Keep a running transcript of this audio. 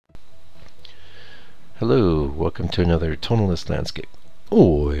Hello, welcome to another Tonalist landscape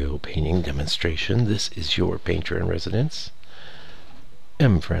oil painting demonstration. This is your painter in residence,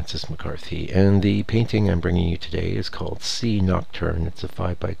 M. Francis McCarthy, and the painting I'm bringing you today is called C Nocturne. It's a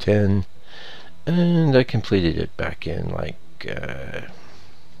 5x10, and I completed it back in I'm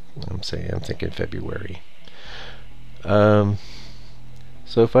thinking February. So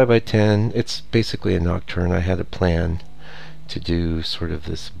 5x10, it's basically a nocturne. I had a plan to do sort of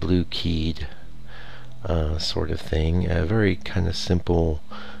this blue keyed sort of thing, a very kind of simple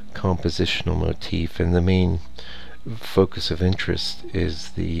compositional motif, and the main focus of interest is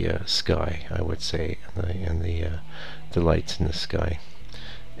the sky, I would say, and the lights in the sky,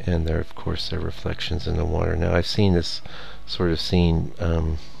 and there of course are reflections in the water. Now I've seen this sort of scene,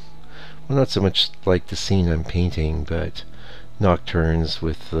 well, not so much like the scene I'm painting, but nocturnes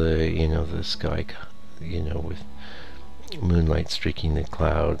with the sky, with moonlight streaking the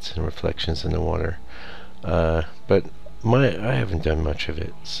clouds and reflections in the water. But I haven't done much of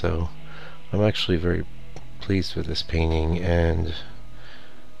it, so I'm actually very pleased with this painting, and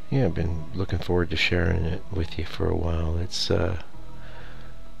yeah, I've been looking forward to sharing it with you for a while. It's going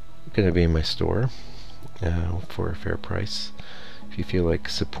to be in my store for a fair price. If you feel like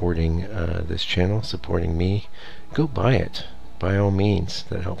supporting this channel, supporting me, go buy it by all means.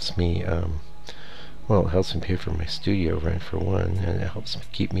 That helps me. Well, it helps me pay for my studio rent for one, and it helps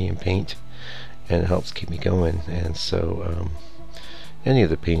keep me in paint, and it helps keep me going. And so any of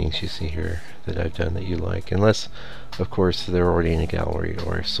the paintings you see here that I've done that you like, unless of course they're already in a gallery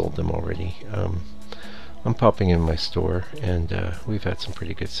or I've sold them already, I'm popping in my store, and we've had some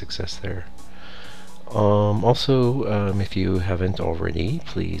pretty good success there. Also, if you haven't already,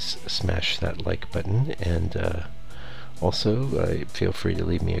 please smash that like button, and also feel free to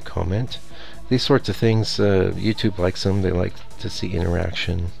leave me a comment. These sorts of things, YouTube likes them. They like to see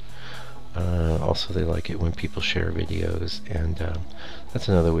interaction. Also, they like it when people share videos, and that's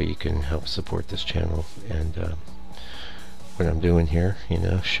another way you can help support this channel and what I'm doing here,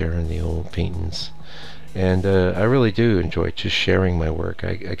 sharing the old paintings. And I really do enjoy just sharing my work.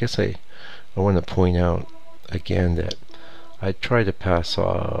 I guess I want to point out again that I try to pass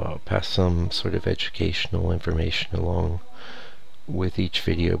some sort of educational information along with each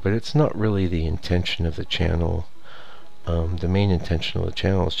video, but it's not really the intention of the channel. The main intention of the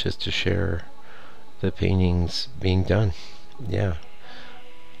channel is just to share the paintings being done. Yeah,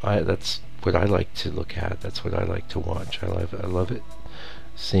 that's what I like to look at. That's what I like to watch. I love it,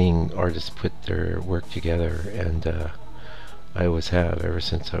 seeing artists put their work together, and I always have, ever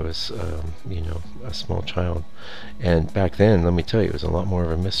since I was a small child. And back then, let me tell you, it was a lot more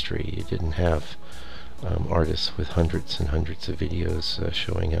of a mystery. You didn't have artists with hundreds and hundreds of videos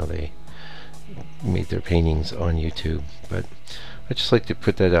showing how they made their paintings on YouTube. But I just like to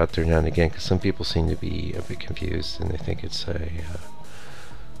put that out there now and again, because some people seem to be a bit confused and they think it's a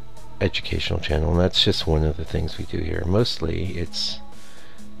educational channel, and that's just one of the things we do here. Mostly it's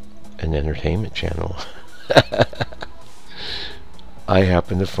an entertainment channel. I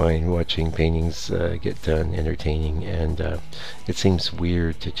happen to find watching paintings get done entertaining, and it seems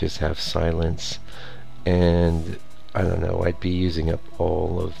weird to just have silence, and I don't know, I'd be using up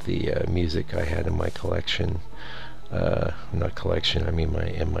all of the music I had in my collection, not collection, I mean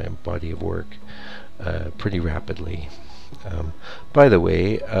in my body of work, pretty rapidly. By the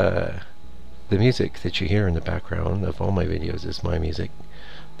way, the music that you hear in the background of all my videos is my music.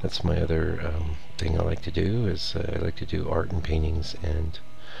 That's my other thing I like to do, is I like to do art and paintings, and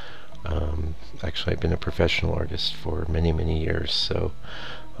actually I've been a professional artist for many, many years, so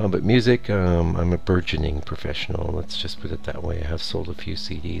but music, I'm a burgeoning professional, let's just put it that way. I have sold a few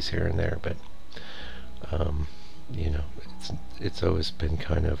CDs here and there, but it's always been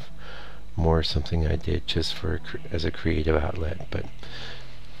kind of more something I did just as a creative outlet. But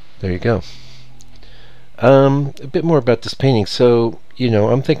there you go. A bit more about this painting. So,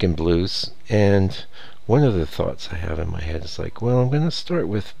 I'm thinking blues, and one of the thoughts I have in my head is like, well, I'm going to start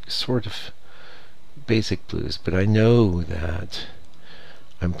with sort of basic blues, but I know that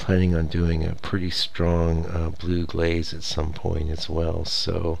I'm planning on doing a pretty strong blue glaze at some point as well.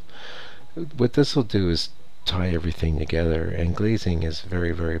 So what this will do is tie everything together, and glazing is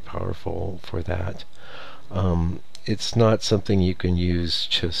very, very powerful for that. It's not something you can use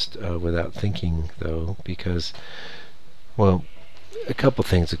just without thinking, though, because, well, a couple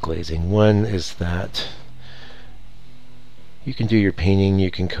things with glazing. One is that you can do your painting,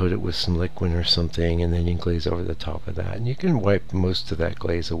 you can coat it with some liquid or something, and then you can glaze over the top of that, and you can wipe most of that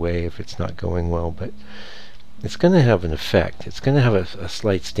glaze away if it's not going well, but it's going to have an effect. It's going to have a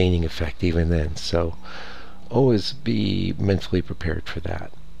slight staining effect even then, so always be mentally prepared for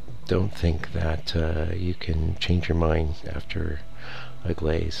that. don't think that you can change your mind after a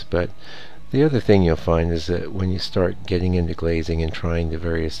glaze. But the other thing you'll find is that when you start getting into glazing and trying the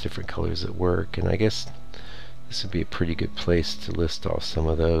various different colors that work, and I guess this would be a pretty good place to list off some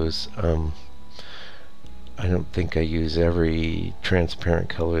of those. I don't think I use every transparent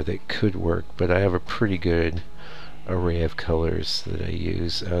color that could work, but I have a pretty good array of colors that I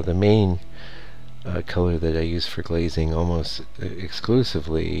use. The main color that I use for glazing almost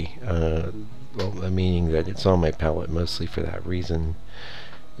exclusively, well, meaning that it's on my palette mostly for that reason,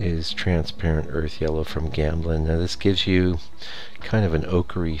 is transparent earth yellow from Gamblin. Now this gives you kind of an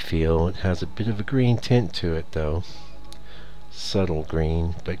ochre-y feel. It has a bit of a green tint to it though. Subtle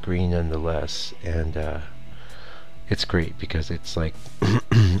green, but green nonetheless. And it's great because it's like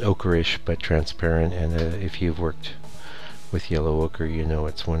ochre-ish but transparent, and if you've worked with yellow ochre, you know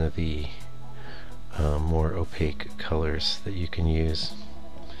it's one of the more opaque colors that you can use.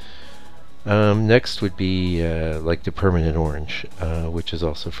 Next would be like the permanent orange, which is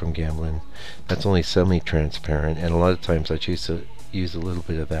also from Gamblin. That's only semi-transparent, and a lot of times I choose to use a little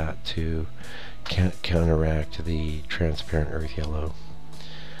bit of that to counteract the transparent earth yellow.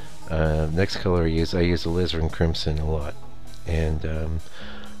 Next color I use alizarin crimson a lot, and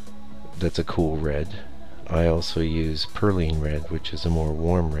that's a cool red. I also use perline red, which is a more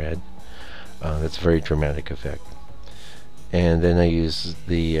warm red. That's a very dramatic effect. And then I use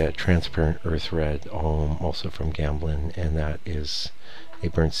the transparent earth red, also from Gamblin, and that is a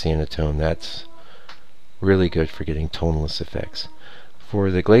burnt sienna tone. That's really good for getting toneless effects.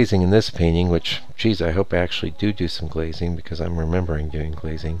 For the glazing in this painting, which, geez, I hope I actually do some glazing, because I'm remembering doing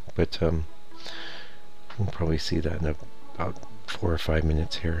glazing, but we'll probably see that in about 4 or 5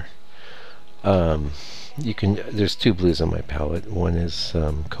 minutes here. There's two blues on my palette. One is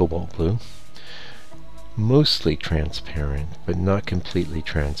cobalt blue, mostly transparent, but not completely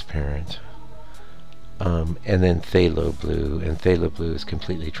transparent. And then phthalo blue, and phthalo blue is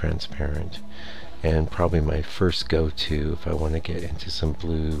completely transparent, and probably my first go-to if I want to get into some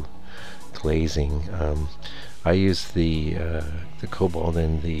blue glazing. I use the cobalt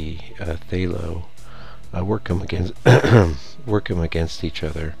and the phthalo. I work them against each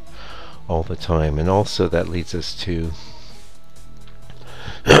other all the time, and also that leads us to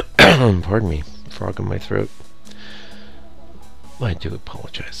pardon me, frog in my throat. I do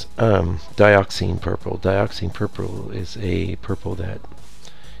apologize. Dioxine purple. Dioxine purple is a purple that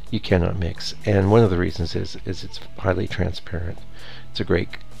you cannot mix, and one of the reasons is it's highly transparent. It's a great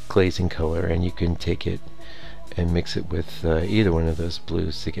glazing color, and you can take it and mix it with either one of those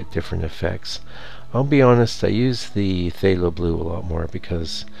blues to get different effects. I'll be honest, I use the phthalo blue a lot more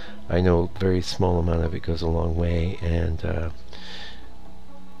because I know a very small amount of it goes a long way, and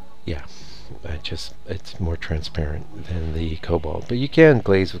yeah, it's more transparent than the cobalt. But you can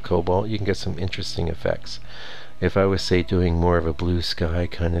glaze with cobalt, you can get some interesting effects. If I was, say, doing more of a blue sky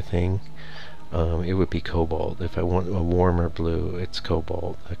kind of thing, it would be cobalt. If I want a warmer blue, it's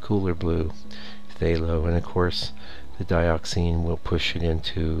cobalt. A cooler blue, phthalo. And of course the dioxine will push it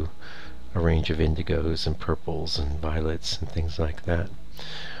into a range of indigos and purples and violets and things like that.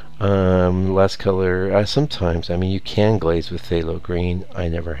 Last color, sometimes, I mean, you can glaze with phthalo green. I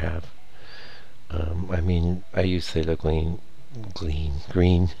never have. I mean, I use phthalo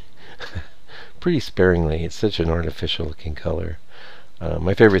green pretty sparingly. It's such an artificial looking color.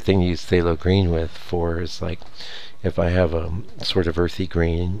 My favorite thing to use phthalo green for is, like, if I have a sort of earthy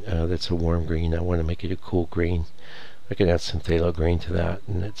green that's a warm green, I want to make it a cool green, I can add some phthalo green to that,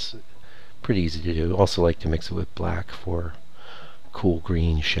 and it's pretty easy to do. Also like to mix it with black for cool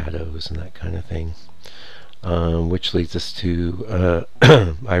green shadows and that kind of thing. Which leads us to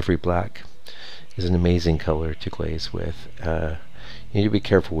ivory black. Is an amazing color to glaze with. You need to be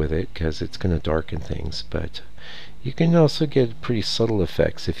careful with it because it's going to darken things, but you can also get pretty subtle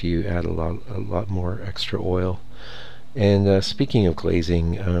effects if you add a lot more extra oil. And speaking of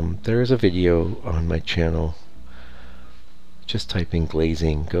glazing, there is a video on my channel. Just type in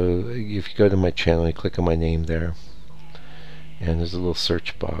glazing. If you go to my channel, you click on my name there, and there's a little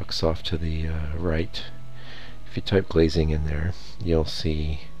search box off to the right. If you type glazing in there, you'll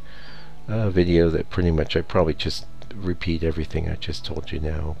see a video that pretty much, I probably just repeat everything I just told you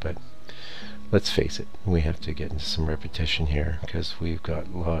now, but let's face it, we have to get into some repetition here because we've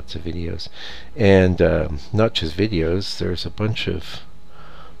got lots of videos. And not just videos, there's a bunch of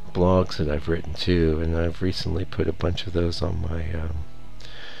blogs that I've written too, and I've recently put a bunch of those on my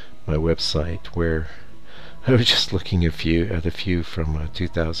my website, where I was just looking at a few from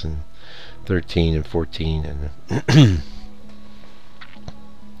 2013 and 14, and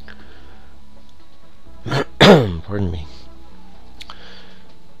pardon me.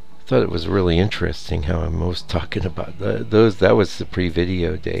 thought it was really interesting how I'm most talking about those. That was the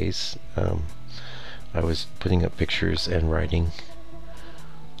pre-video days. I was putting up pictures and writing.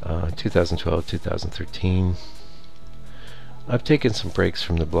 2012, 2013. I've taken some breaks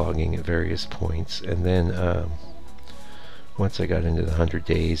from the blogging at various points, and then once I got into the 100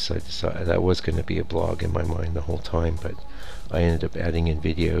 days, I decided that was going to be a blog in my mind the whole time, but I ended up adding in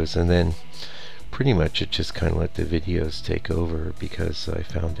videos, and then pretty much it just kind of let the videos take over, because I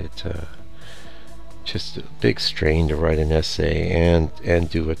found it just a big strain to write an essay and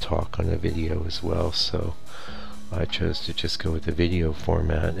do a talk on a video as well. So I chose to just go with the video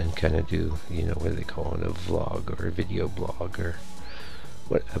format and kind of do, you know, what do they call it, a vlog or a video blog or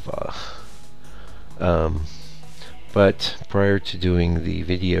whatever. But prior to doing the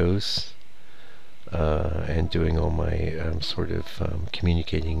videos and doing all my sort of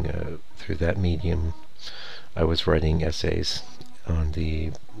communicating through that medium, I was writing essays on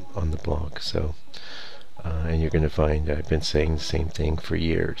the blog. So and you're going to find I've been saying the same thing for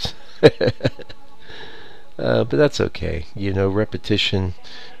years. But that's okay. You know, repetition,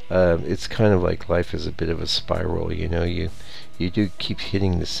 it's kind of like life is a bit of a spiral. You know, you do keep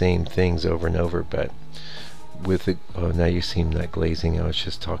hitting the same things over and over, but with it, oh, now you see that glazing I was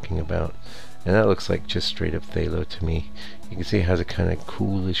just talking about, and that looks like just straight up phthalo to me. You can see it has a kind of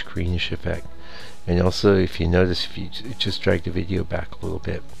coolish greenish effect. And also, if you notice, if you just drag the video back a little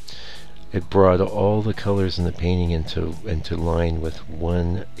bit, it brought all the colors in the painting into line with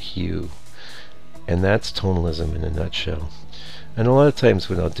one hue. And that's tonalism in a nutshell. And a lot of times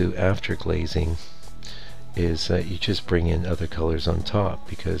what I'll do after glazing is you just bring in other colors on top,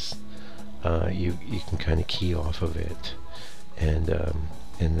 because you can kind of key off of it. And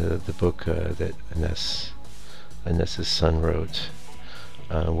in the book that Inez's son wrote,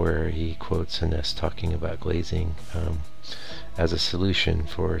 where he quotes Inez talking about glazing as a solution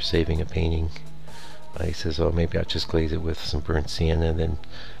for saving a painting, he says, oh, maybe I'll just glaze it with some burnt sienna and then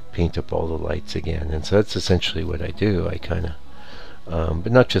paint up all the lights again. And so that's essentially what I do. I kind of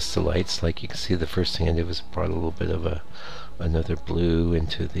but not just the lights. Like you can see, the first thing I did was brought a little bit of another blue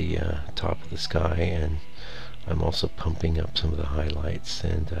into the top of the sky, and I'm also pumping up some of the highlights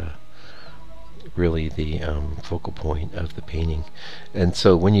and really the focal point of the painting. And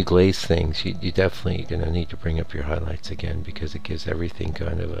so when you glaze things, you definitely going to need to bring up your highlights again, because it gives everything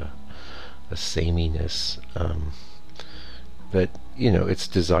kind of a sameness. But you know, it's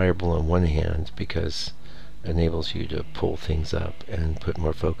desirable on one hand because it enables you to pull things up and put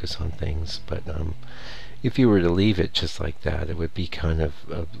more focus on things. But if you were to leave it just like that, it would be kind of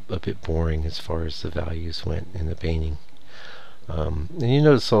a bit boring as far as the values went in the painting. And you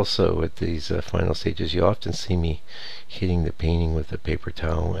notice also at these final stages, you often see me hitting the painting with a paper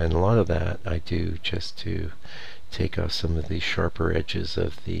towel, and a lot of that I do just to take off some of the sharper edges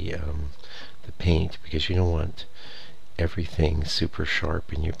of the paint, because you don't want everything super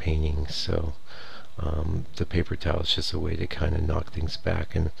sharp in your painting. So the paper towel is just a way to kind of knock things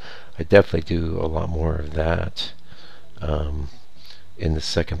back, and I definitely do a lot more of that in the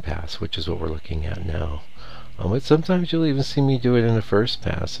second pass, which is what we're looking at now. But sometimes you'll even see me do it in the first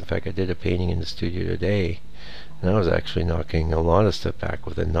pass. In fact, I did a painting in the studio today, and I was actually knocking a lot of stuff back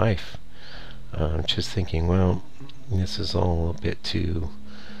with a knife, just thinking, well, this is all a bit too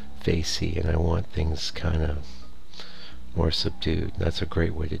facey and I want things kind of more subdued. That's a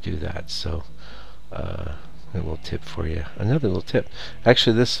great way to do that. So a little tip for you. Another little tip.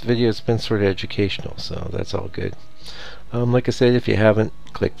 Actually, this video has been sort of educational, so that's all good. Like I said, if you haven't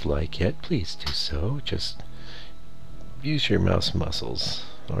clicked like yet, please do so. Just use your mouse muscles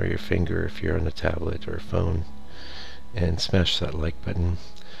or your finger if you're on a tablet or a phone and smash that like button.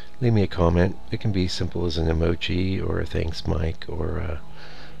 Leave me a comment. It can be simple as an emoji or a thanks Mike or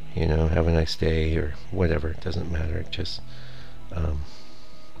you know, have a nice day or whatever. It doesn't matter. Just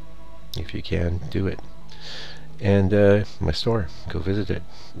if you can, do it. And my store, go visit it.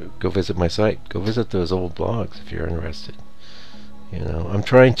 Go visit my site. Go visit those old blogs if you're interested. You know, I'm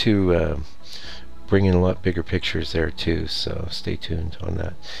trying to bring in a lot bigger pictures there too, so stay tuned on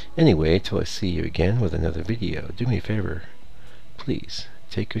that. Anyway, till I see you again with another video, do me a favor, please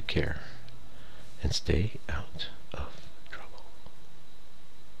take good care and stay out.